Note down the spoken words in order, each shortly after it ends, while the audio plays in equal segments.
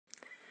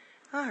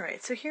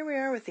Alright, so here we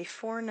are with the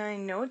 4-9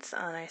 notes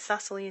on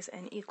isosceles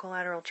and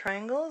equilateral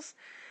triangles.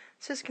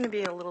 It's just going to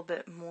be a little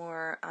bit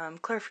more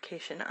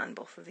clarification on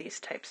both of these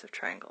types of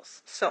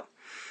triangles. So,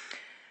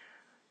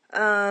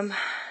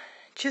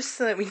 just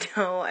so that we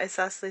know,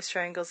 isosceles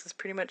triangles is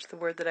pretty much the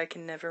word that I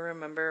can never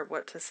remember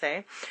what to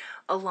say.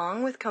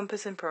 Along with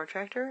compass and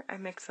protractor, I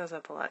mix those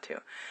up a lot too.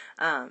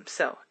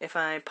 So, if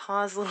I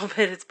pause a little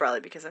bit, it's probably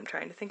because I'm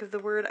trying to think of the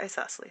word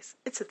isosceles.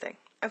 It's a thing.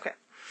 Okay.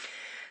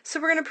 So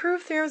we're going to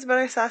prove theorems about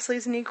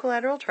isosceles and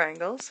equilateral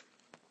triangles,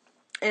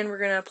 and we're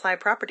going to apply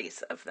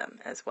properties of them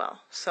as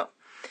well. So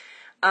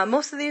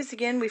most of these,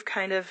 again, we've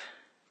kind of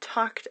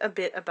talked a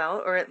bit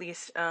about, or at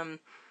least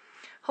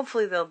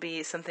hopefully they'll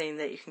be something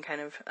that you can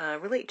kind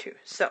of relate to.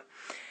 So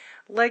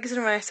legs in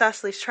an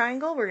isosceles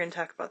triangle, we're going to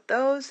talk about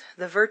those,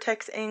 the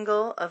vertex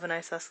angle of an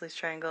isosceles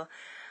triangle,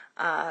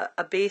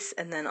 a base,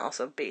 and then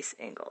also base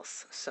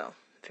angles. So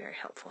very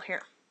helpful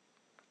here.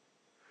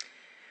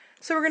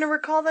 So we're going to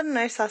recall that an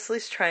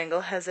isosceles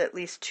triangle has at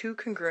least two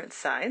congruent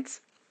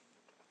sides.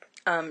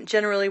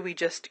 Generally, we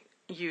just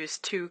use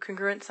two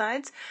congruent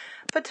sides,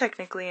 but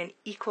technically an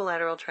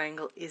equilateral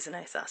triangle is an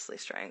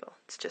isosceles triangle.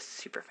 It's just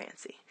super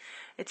fancy.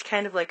 It's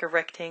kind of like a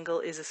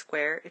rectangle is a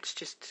square. It's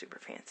just super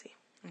fancy.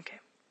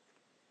 Okay.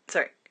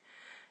 Sorry.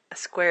 A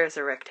square is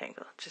a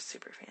rectangle. Just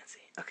super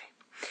fancy. Okay.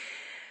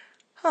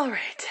 All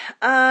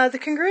right. The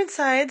congruent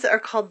sides are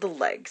called the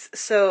legs.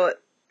 So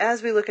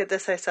as we look at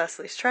this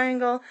isosceles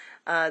triangle,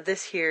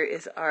 this here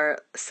is our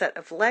set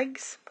of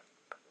legs,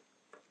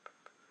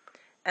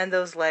 and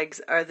those legs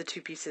are the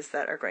two pieces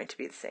that are going to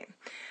be the same.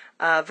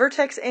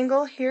 Vertex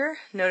angle here,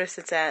 notice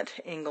it's at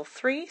angle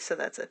 3, so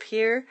that's up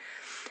here.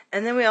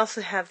 And then we also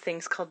have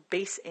things called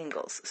base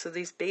angles. So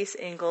these base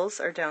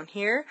angles are down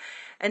here,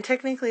 and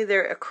technically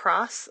they're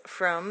across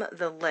from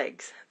the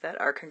legs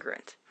that are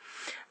congruent.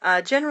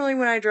 Generally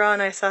when I draw an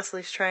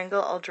isosceles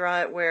triangle, I'll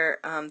draw it where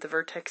the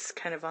vertex is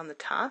kind of on the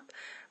top.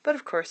 But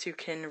of course you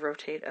can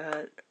rotate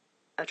a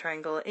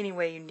triangle any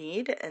way you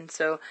need, and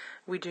so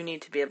we do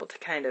need to be able to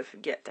kind of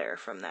get there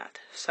from that.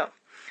 So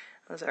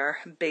those are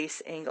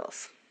base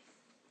angles.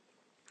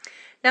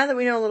 Now that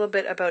we know a little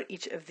bit about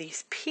each of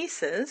these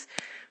pieces,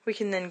 we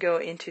can then go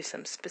into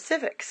some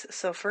specifics.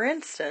 So for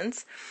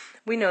instance,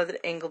 we know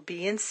that angle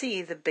B and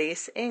C, the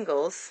base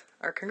angles,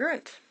 are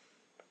congruent.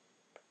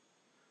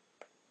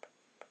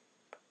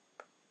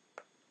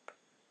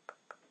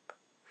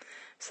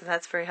 So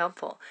that's very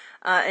helpful.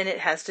 And it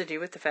has to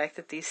do with the fact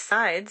that these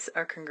sides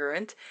are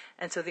congruent,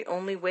 and so the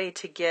only way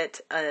to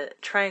get a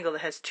triangle that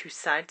has two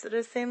sides that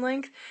are the same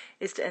length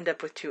is to end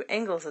up with two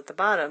angles at the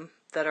bottom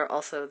that are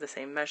also the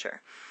same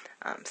measure.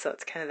 So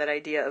it's kind of that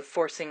idea of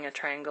forcing a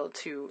triangle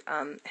to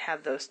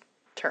have those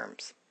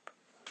terms.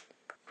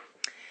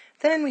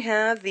 Then we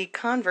have the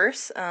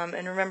converse,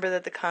 and remember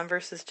that the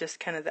converse is just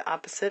kind of the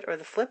opposite or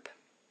the flip.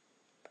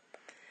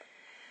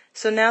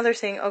 So now they're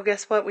saying, oh,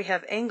 guess what? We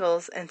have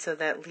angles, and so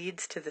that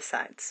leads to the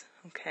sides.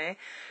 Okay,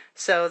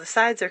 so the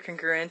sides are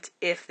congruent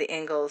if the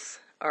angles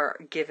are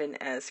given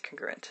as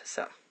congruent.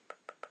 So,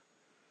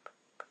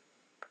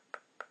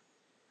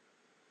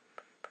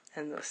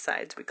 and those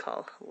sides we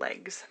call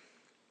legs.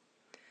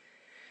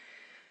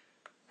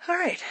 All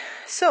right,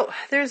 so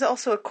there's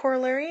also a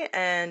corollary,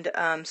 and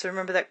so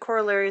remember that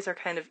corollaries are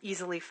kind of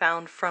easily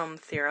found from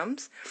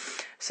theorems.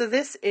 So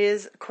this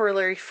is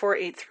corollary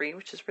 483,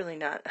 which is really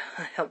not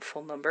a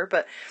helpful number,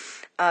 but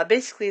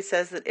basically it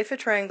says that if a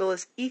triangle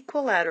is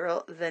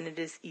equilateral, then it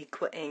is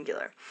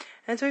equiangular.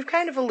 And so we've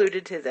kind of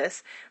alluded to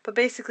this, but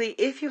basically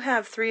if you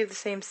have three of the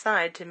same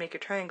side to make a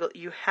triangle,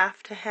 you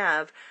have to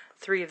have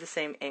three of the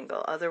same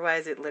angle.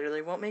 Otherwise it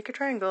literally won't make a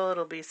triangle.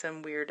 It'll be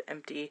some weird,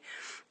 empty,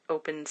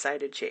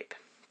 open-sided shape.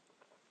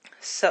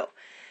 So,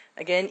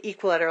 again,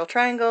 equilateral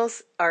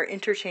triangles are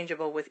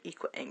interchangeable with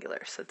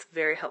equiangular, so it's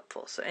very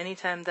helpful. So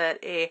anytime that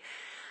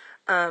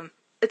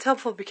it's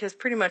helpful because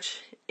pretty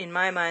much, in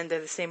my mind,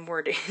 they're the same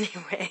word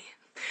anyway.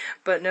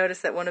 But notice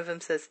that one of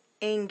them says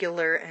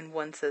angular and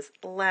one says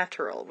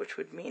lateral, which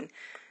would mean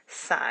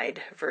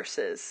side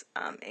versus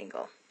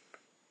angle.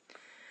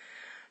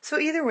 So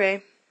either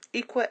way,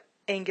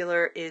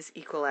 equiangular is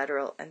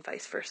equilateral and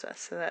vice versa.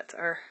 So that's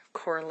our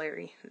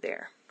corollary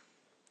there.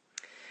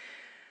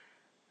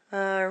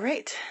 All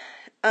right.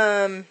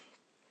 Let's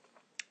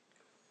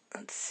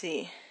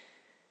see.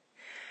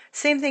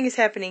 Same thing is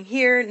happening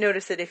here.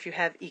 Notice that if you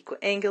have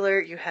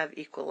equiangular, you have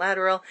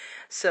equilateral.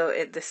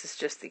 So this is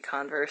just the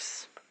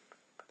converse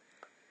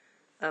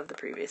of the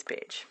previous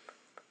page.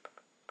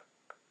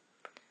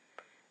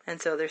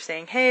 And so they're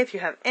saying, hey, if you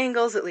have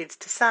angles, it leads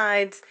to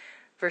sides,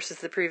 versus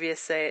the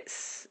previous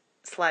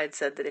slide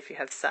said that if you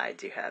have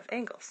sides, you have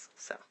angles.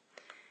 So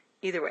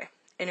either way,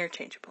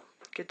 interchangeable.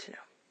 Good to know.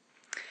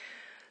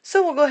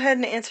 So we'll go ahead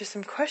and answer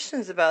some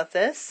questions about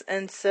this,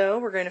 and so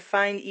we're going to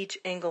find each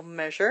angle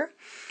measure.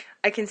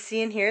 I can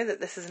see in here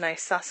that this is an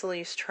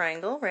isosceles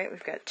triangle, right?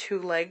 We've got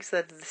two legs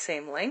that are the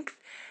same length,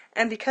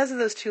 and because of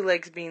those two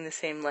legs being the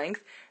same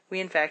length, we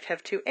in fact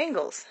have two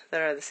angles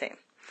that are the same.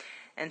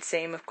 And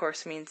same, of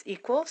course, means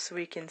equal, so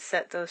we can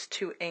set those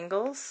two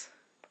angles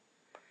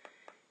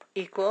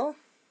equal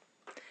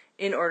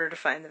in order to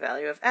find the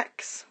value of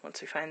x.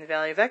 Once we find the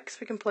value of x,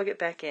 we can plug it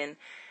back in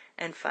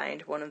and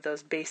find one of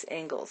those base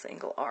angles,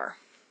 angle R.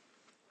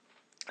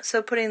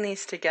 So putting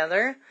these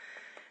together,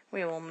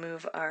 we will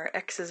move our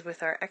x's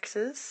with our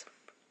x's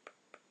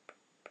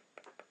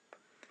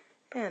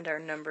and our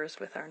numbers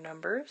with our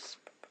numbers.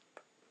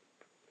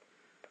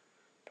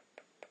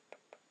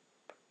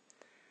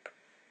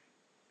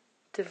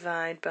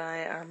 Divide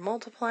by our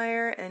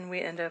multiplier, and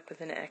we end up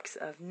with an x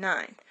of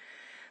 9.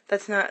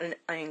 That's not an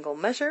angle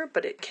measure,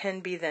 but it can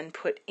be then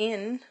put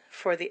in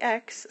for the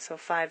x. So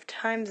 5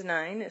 times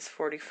 9 is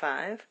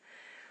 45.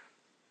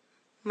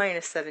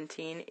 Minus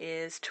 17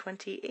 is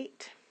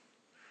 28.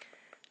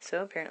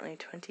 So apparently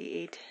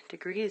 28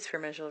 degrees for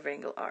measure of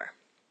angle R.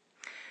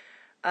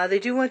 They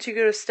do want you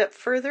to go a step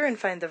further and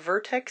find the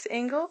vertex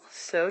angle.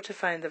 So to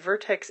find the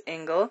vertex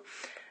angle,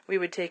 we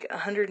would take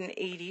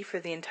 180 for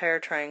the entire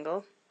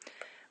triangle,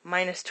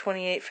 minus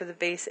 28 for the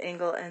base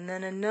angle, and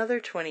then another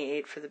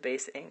 28 for the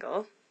base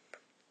angle.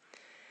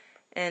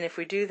 And if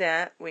we do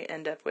that, we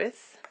end up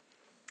with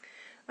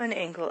an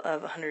angle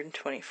of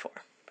 124.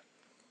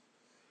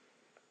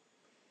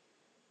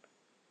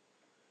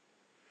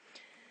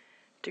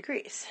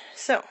 Degrees.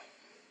 So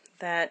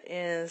that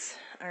is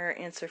our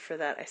answer for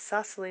that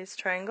isosceles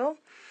triangle.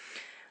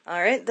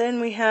 Alright, then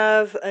we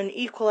have an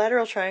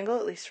equilateral triangle,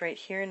 at least right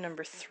here in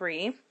number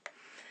 3.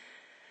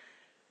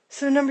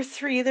 So number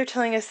 3, they're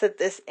telling us that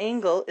this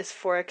angle is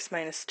 4x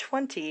minus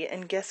 20,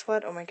 and guess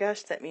what? Oh my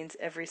gosh, that means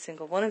every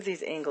single one of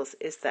these angles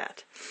is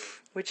that.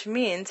 Which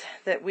means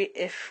that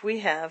if we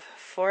have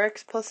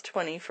 4x plus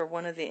 20 for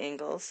one of the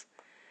angles,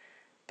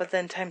 but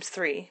then times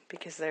 3,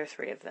 because there are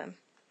 3 of them,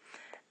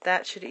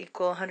 that should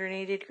equal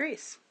 180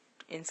 degrees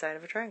inside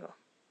of a triangle.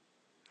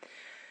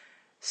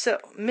 So,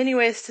 many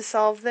ways to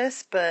solve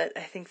this, but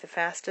I think the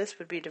fastest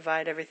would be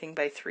divide everything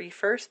by 3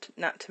 first.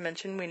 Not to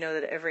mention, we know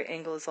that every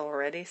angle is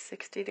already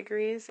 60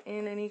 degrees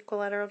in an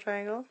equilateral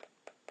triangle.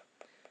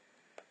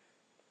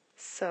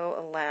 So,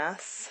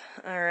 alas.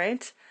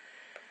 Alright.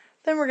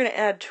 Then we're going to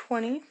add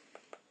 20.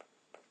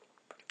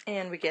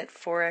 And we get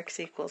 4x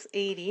equals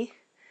 80.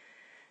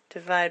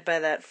 Divide by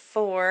that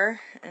 4,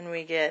 and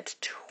we get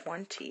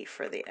 20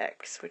 for the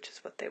x, which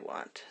is what they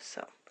want.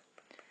 So,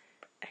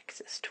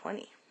 x is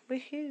 20.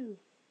 Woohoo!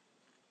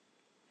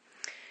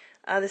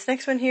 This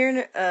next one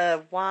here,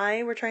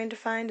 y we're trying to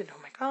find, and oh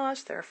my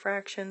gosh, there are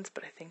fractions,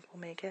 but I think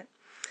we'll make it.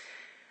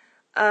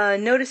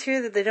 Notice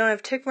here that they don't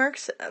have tick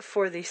marks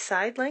for the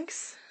side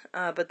lengths,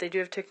 but they do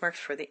have tick marks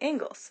for the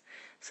angles.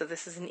 So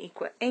this is an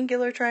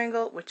equiangular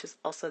triangle, which is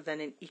also then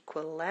an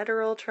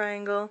equilateral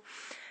triangle.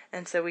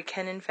 And so we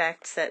can in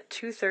fact set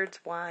 2/3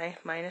 y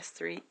minus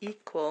 3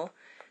 equal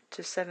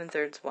to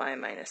 7/3 y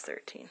minus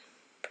 13.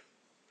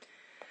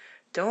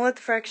 Don't let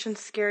the fractions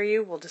scare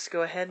you. We'll just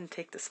go ahead and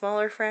take the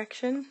smaller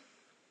fraction,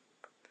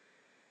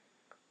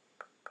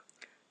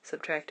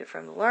 subtract it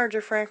from the larger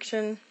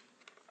fraction,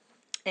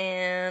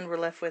 and we're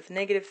left with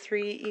negative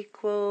 3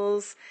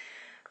 equals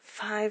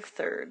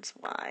 5/3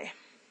 y.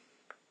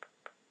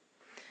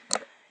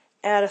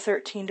 Add a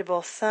 13 to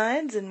both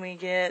sides, and we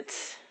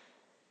get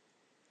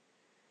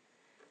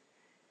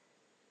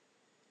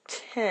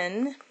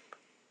 10.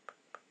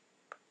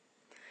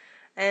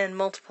 And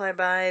multiply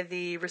by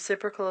the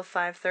reciprocal of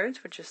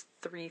 5/3, which is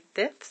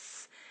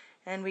 3/5,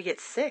 and we get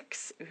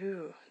 6.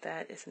 Ooh,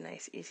 that is a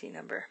nice easy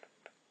number.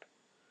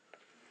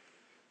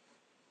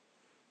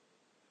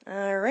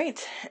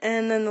 Alright,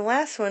 and then the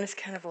last one is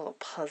kind of a little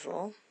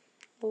puzzle.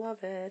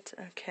 Love it.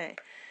 Okay.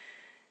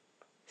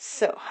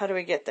 So, how do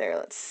we get there?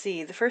 Let's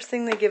see. The first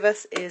thing they give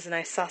us is an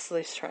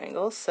isosceles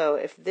triangle. So,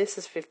 if this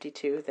is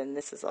 52, then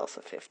this is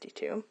also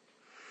 52.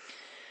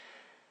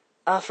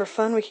 For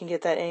fun, we can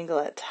get that angle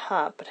at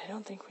top, but I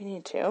don't think we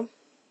need to.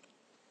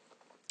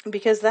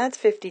 Because that's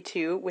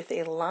 52 with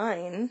a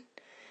line,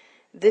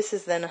 this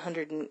is then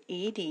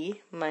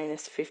 180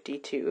 minus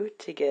 52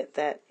 to get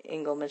that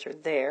angle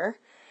measured there.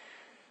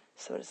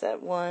 So what is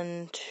that?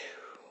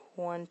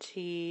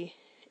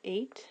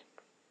 128.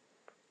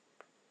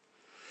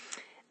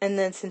 And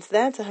then since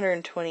that's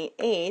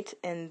 128,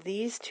 and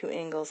these two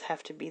angles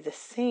have to be the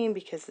same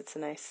because it's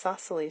an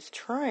isosceles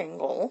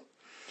triangle,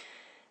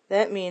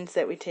 that means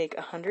that we take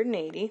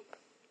 180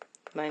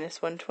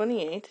 minus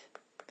 128,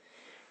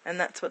 and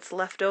that's what's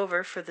left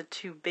over for the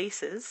two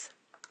bases.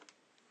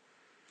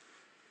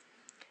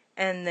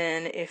 And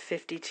then if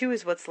 52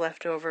 is what's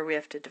left over, we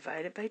have to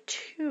divide it by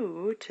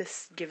 2 to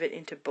give it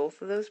into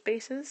both of those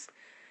bases.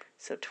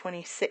 So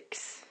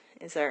 26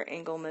 is our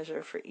angle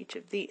measure for each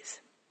of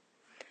these.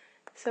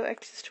 So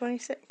x is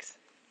 26.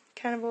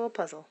 Kind of a little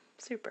puzzle.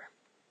 Super.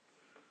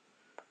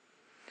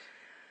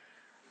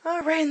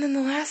 Alright, and then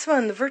the last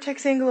one. The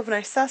vertex angle of an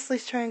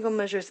isosceles triangle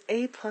measures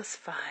a plus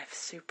 5.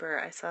 Super.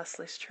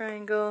 Isosceles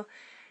triangle,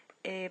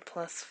 a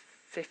plus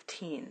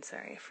 15.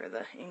 Sorry for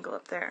the angle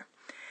up there.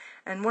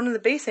 And one of the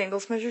base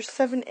angles measures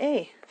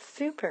 7a.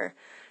 Super.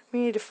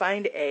 We need to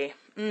find a.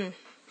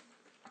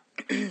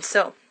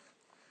 So,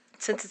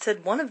 since it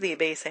said one of the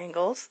base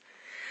angles,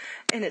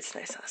 and it's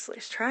an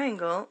isosceles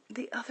triangle,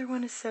 the other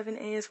one is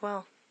 7a as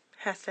well.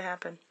 Has to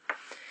happen.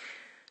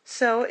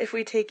 So if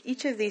we take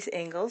each of these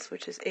angles,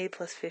 which is a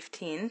plus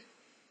 15,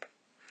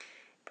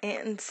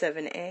 and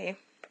 7a,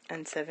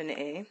 and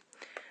 7a,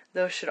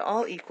 those should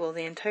all equal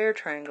the entire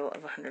triangle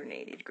of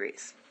 180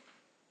 degrees.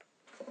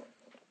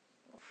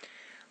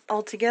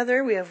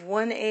 Altogether, we have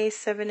 1a,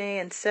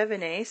 7a, and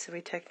 7a, so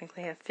we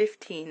technically have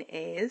 15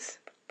 a's.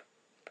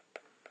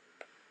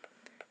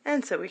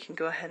 And so we can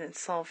go ahead and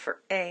solve for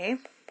a,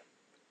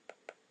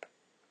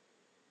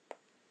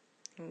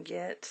 and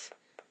get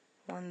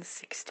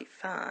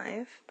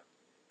 165,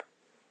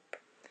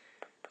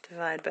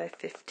 divide by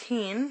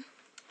 15,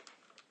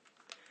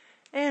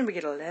 and we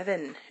get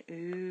 11.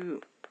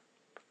 Ooh.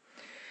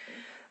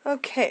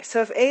 Okay,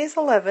 so if a is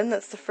 11,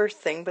 that's the first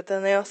thing, but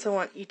then they also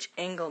want each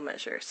angle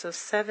measure. So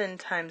 7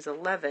 times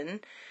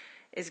 11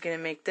 is going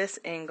to make this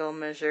angle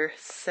measure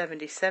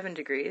 77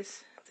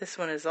 degrees. This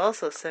one is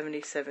also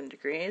 77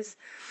 degrees.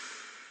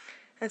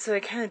 And so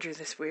I kind of drew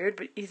this weird,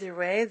 but either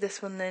way,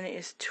 this one then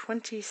is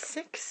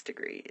 26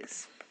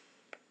 degrees.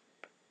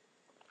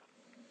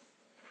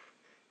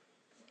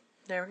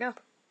 There we go.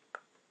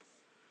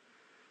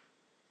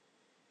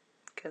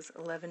 Because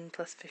 11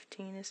 plus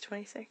 15 is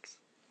 26.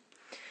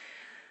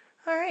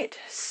 Alright,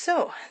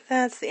 so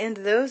that's the end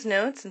of those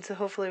notes, and so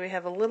hopefully we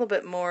have a little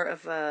bit more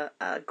of a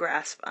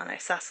grasp on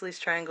isosceles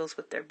triangles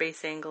with their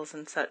base angles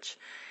and such,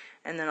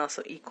 and then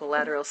also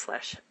equilateral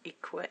 /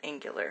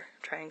 equiangular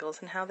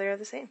triangles and how they are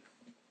the same.